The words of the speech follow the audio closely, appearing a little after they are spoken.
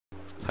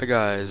Hi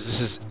guys,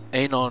 this is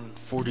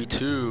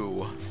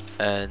Anon42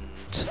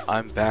 and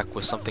I'm back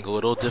with something a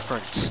little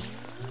different.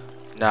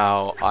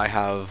 Now I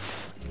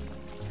have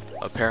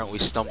apparently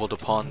stumbled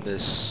upon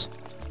this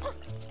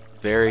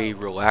very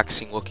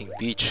relaxing looking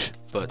beach,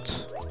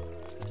 but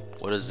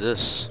what is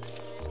this?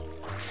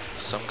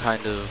 Some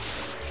kind of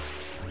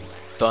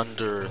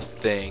thunder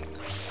thing.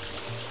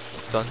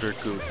 Thunder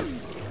goop.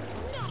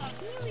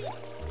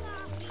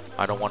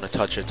 I don't want to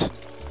touch it.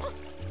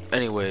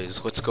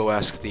 Anyways, let's go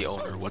ask the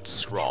owner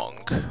what's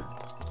wrong.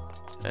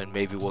 And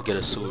maybe we'll get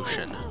a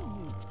solution.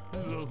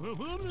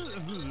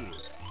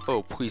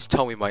 Oh, please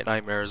tell me my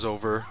nightmare is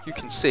over. You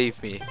can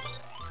save me.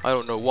 I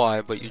don't know why,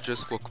 but you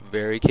just look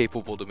very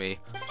capable to me.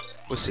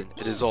 Listen,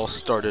 it has all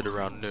started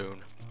around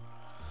noon.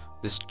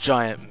 This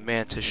giant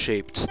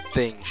manta-shaped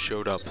thing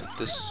showed up.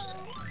 This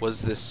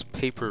was this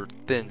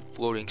paper-thin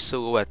floating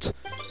silhouette.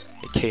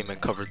 It came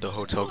and covered the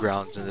hotel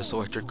grounds in this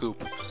electric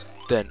goop.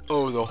 Then,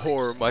 oh the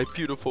horror, my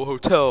beautiful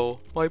hotel,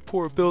 my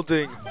poor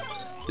building.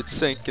 It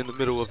sank in the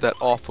middle of that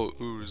awful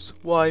ooze.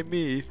 Why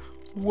me?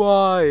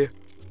 Why?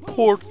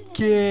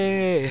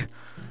 Porque?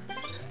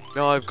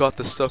 Now I've got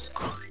the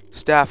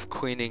staff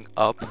cleaning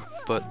up,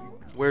 but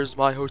where's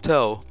my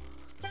hotel?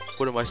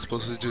 What am I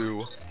supposed to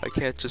do? I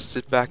can't just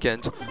sit back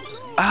and...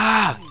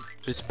 Ah!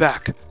 It's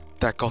back!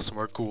 That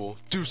gossamer ghoul.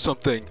 Do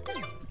something!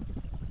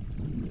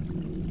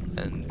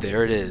 And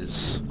there it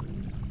is.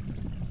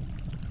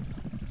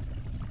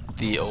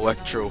 The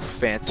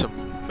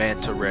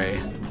Phantamanta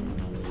ray.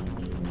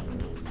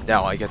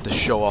 Now I get to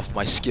show off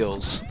my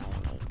skills.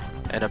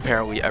 And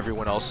apparently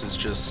everyone else has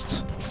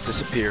just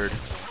disappeared.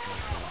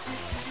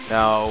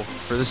 Now,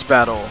 for this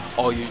battle,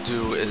 all you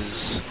do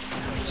is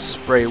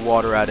spray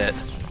water at it.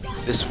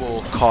 This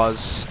will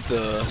cause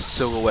the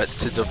silhouette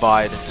to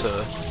divide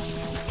into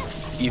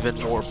even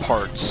more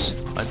parts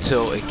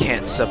until it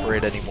can't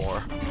separate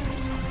anymore.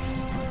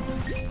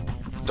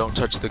 Don't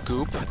touch the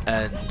goop,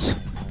 and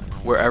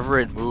wherever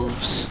it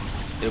moves,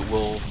 it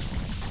will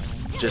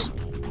just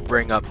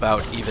bring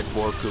about even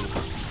more goop.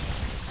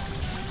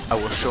 I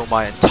will show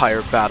my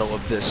entire battle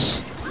of this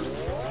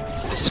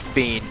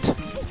fiend.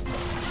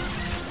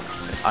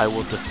 I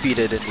will defeat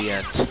it in the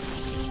end.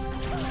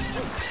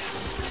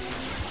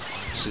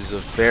 This is a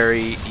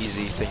very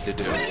easy thing to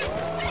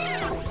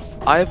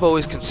do. I've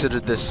always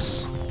considered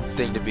this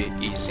thing to be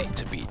easy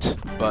to beat,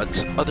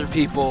 but other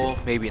people,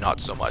 maybe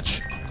not so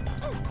much.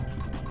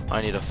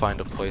 I need to find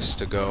a place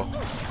to go.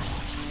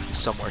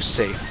 Somewhere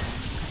safe.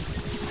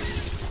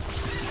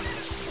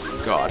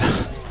 God.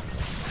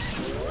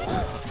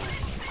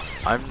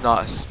 I'm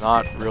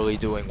not really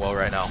doing well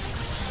right now.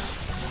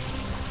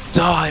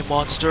 Die,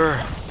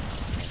 monster!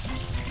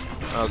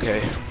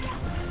 Okay.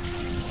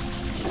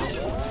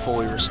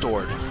 Fully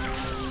restored.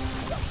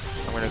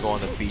 I'm gonna go on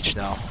the beach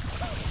now.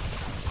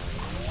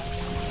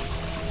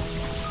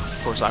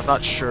 Of course, I'm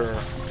not sure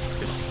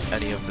if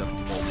any of them...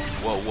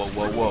 Whoa, whoa,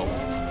 whoa, whoa.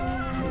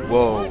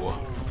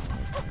 Whoa.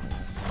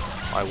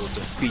 I will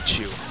defeat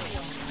you.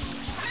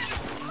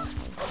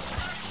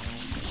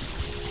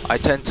 I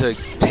tend to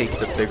take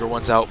the bigger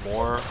ones out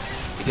more,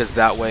 because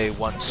that way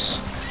once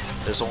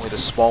there's only the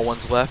small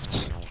ones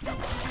left,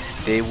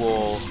 they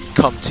will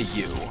come to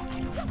you.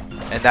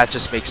 And that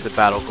just makes the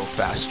battle go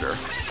faster.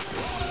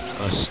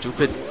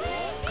 Stupid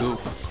goop.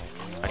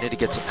 I need to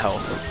get some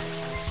health.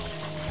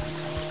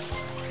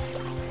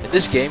 In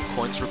this game,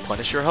 coins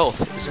replenish your health.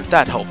 Isn't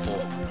that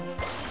helpful?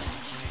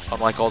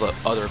 Unlike all the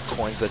other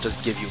coins that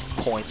just give you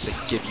points and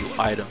give you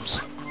items.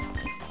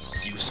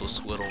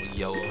 Useless little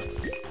yellow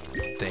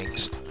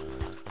things.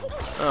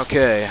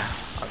 Okay,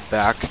 I'm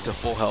back to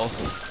full health.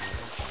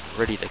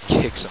 Ready to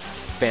kick some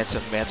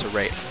Phantamanta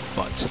ray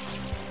butt.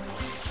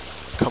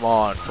 Come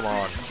on, come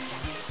on.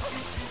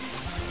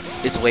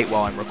 It's late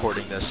while I'm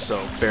recording this,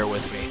 so bear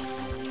with me.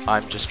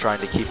 I'm just trying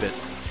to keep it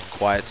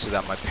quiet so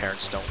that my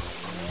parents don't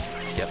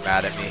get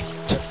mad at me.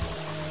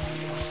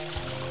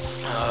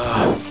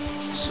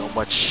 So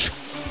much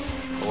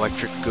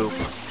electric goop.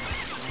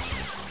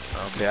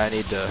 Okay, I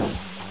need to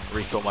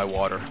refill my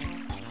water.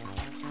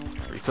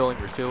 Refilling,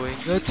 refilling.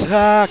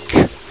 Attack!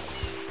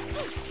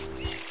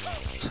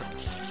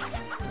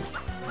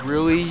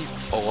 Really,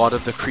 a lot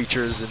of the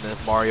creatures in the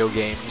Mario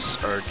games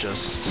are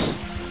just...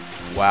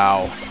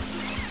 wow.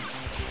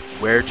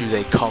 Where do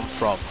they come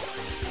from?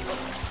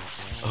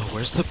 Oh,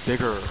 where's the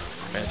bigger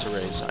manta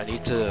rays? I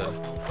need to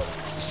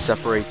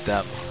separate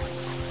them.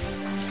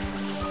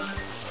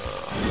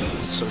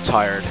 So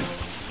tired.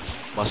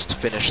 Must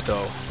finish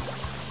though.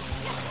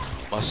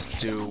 Must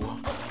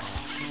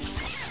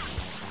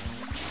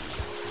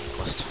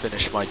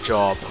finish my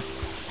job.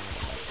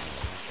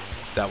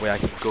 That way I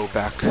can go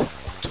back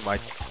to my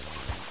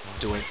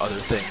doing other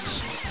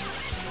things.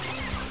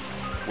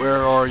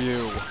 Where are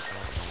you?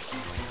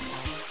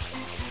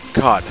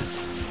 God,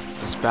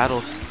 this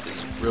battle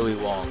is really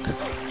long,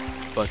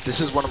 but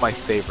this is one of my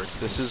favorites.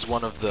 This is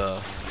one of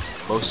the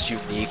most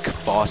unique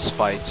boss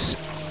fights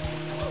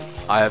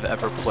I have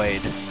ever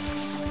played.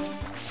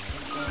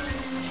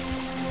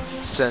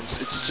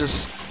 Since it's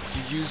just,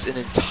 you use an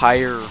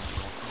entire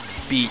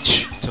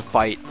beach to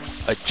fight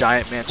a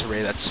giant manta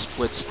ray that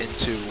splits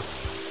into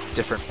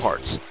different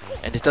parts.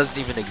 And it doesn't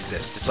even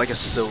exist. It's like a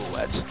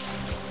silhouette.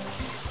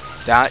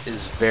 That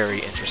is very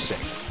interesting.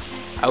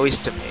 At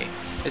least to me.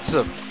 It's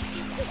a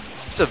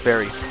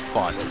very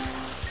fun.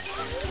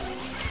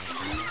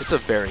 It's a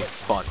very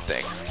fun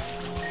thing.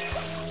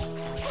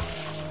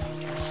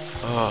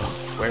 Oh,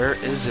 where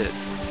is it?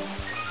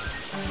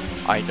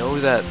 I know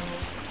that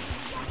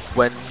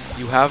when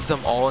you have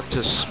them all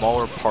into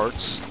smaller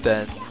parts,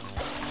 then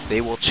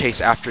they will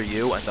chase after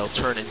you and they'll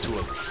turn into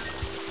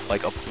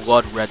like a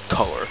blood red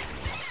color.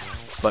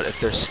 But if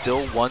there's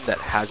still one that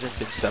hasn't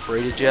been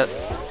separated yet,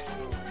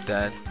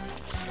 then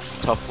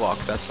tough luck,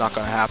 that's not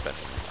gonna happen.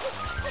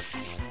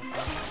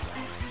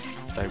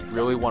 But I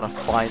really want to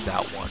find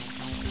that one,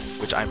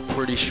 which I'm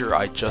pretty sure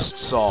I just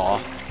saw.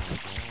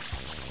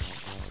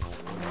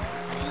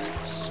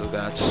 So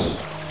that's...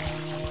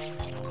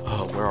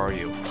 Oh, where are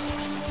you?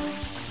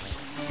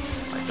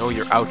 I know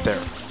you're out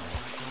there.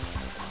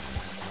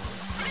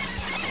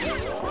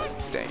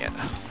 Dang it.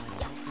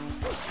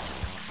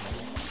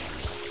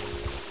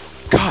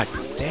 God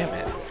damn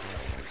it.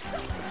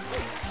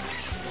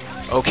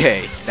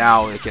 Okay,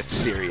 now it gets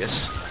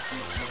serious.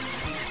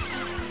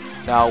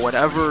 Now,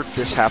 whenever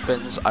this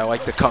happens, I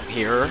like to come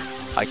here.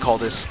 I call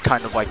this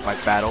kind of like my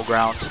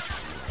battleground.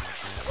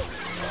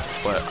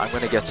 But I'm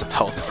gonna get some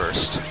health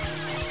first.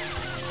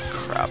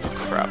 Crap.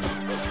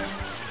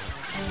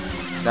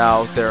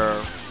 Now,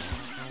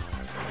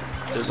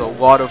 there's a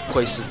lot of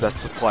places that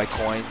supply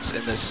coins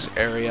in this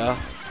area.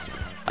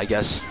 I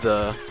guess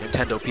the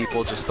Nintendo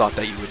people just thought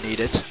that you would need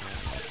it.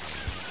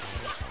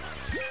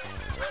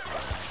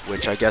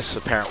 Which I guess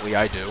apparently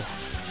I do.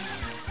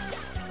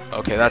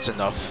 Okay, that's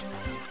enough.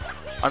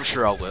 I'm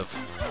sure I'll live.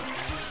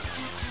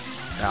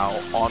 Now,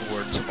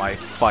 onward to my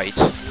fight.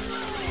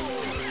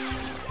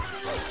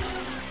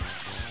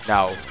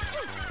 Now,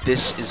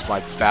 this is my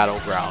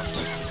battleground.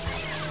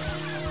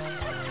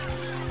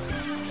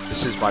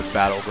 This is my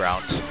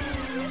battleground.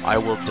 I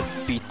will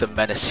defeat the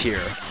menace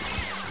here.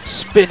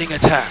 Spinning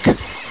attack!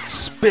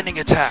 Spinning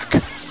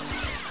attack!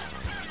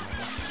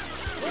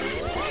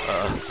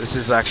 This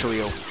is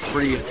actually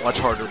pretty much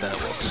harder than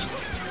it looks.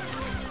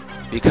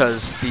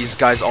 Because these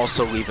guys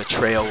also leave a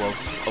trail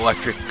of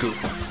electric goop.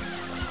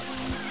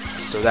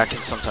 So that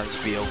can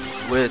sometimes be a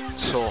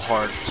little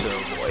hard to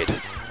avoid.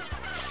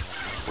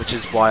 Which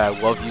is why I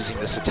love using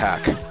this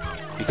attack.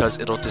 Because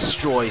it'll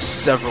destroy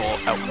several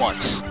at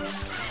once.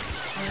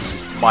 This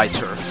is my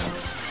turf.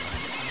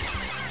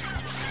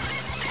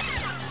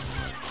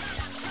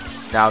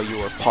 Now you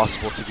are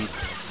possible to be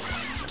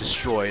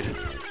destroyed.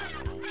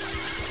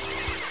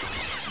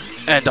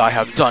 And I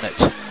have done it.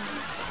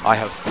 I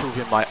have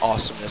proven my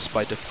awesomeness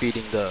by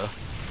defeating the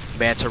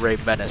Manta Ray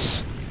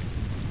Menace.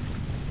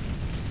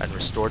 And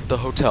restored the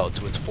hotel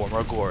to its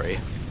former glory.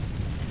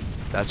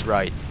 That's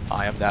right,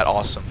 I am that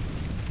awesome.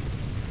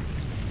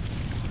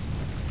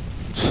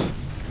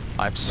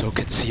 I'm so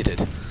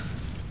conceited.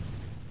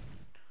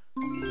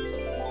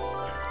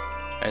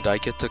 And I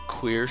get to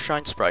clear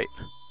Shine Sprite.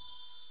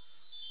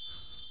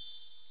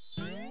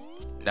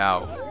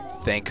 Now,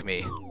 thank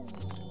me.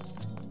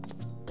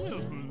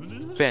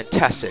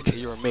 Fantastic,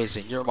 you're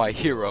amazing, you're my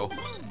hero.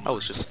 I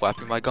was just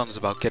flapping my gums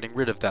about getting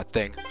rid of that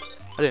thing.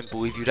 I didn't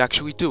believe you'd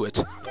actually do it.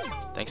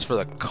 Thanks for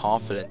the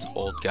confidence,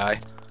 old guy.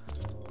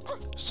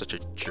 Such a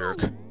jerk.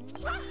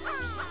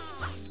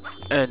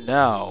 And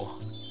now,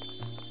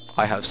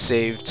 I have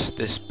saved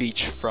this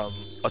beach from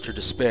utter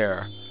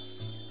despair.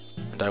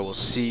 And I will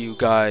see you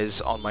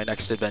guys on my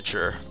next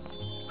adventure.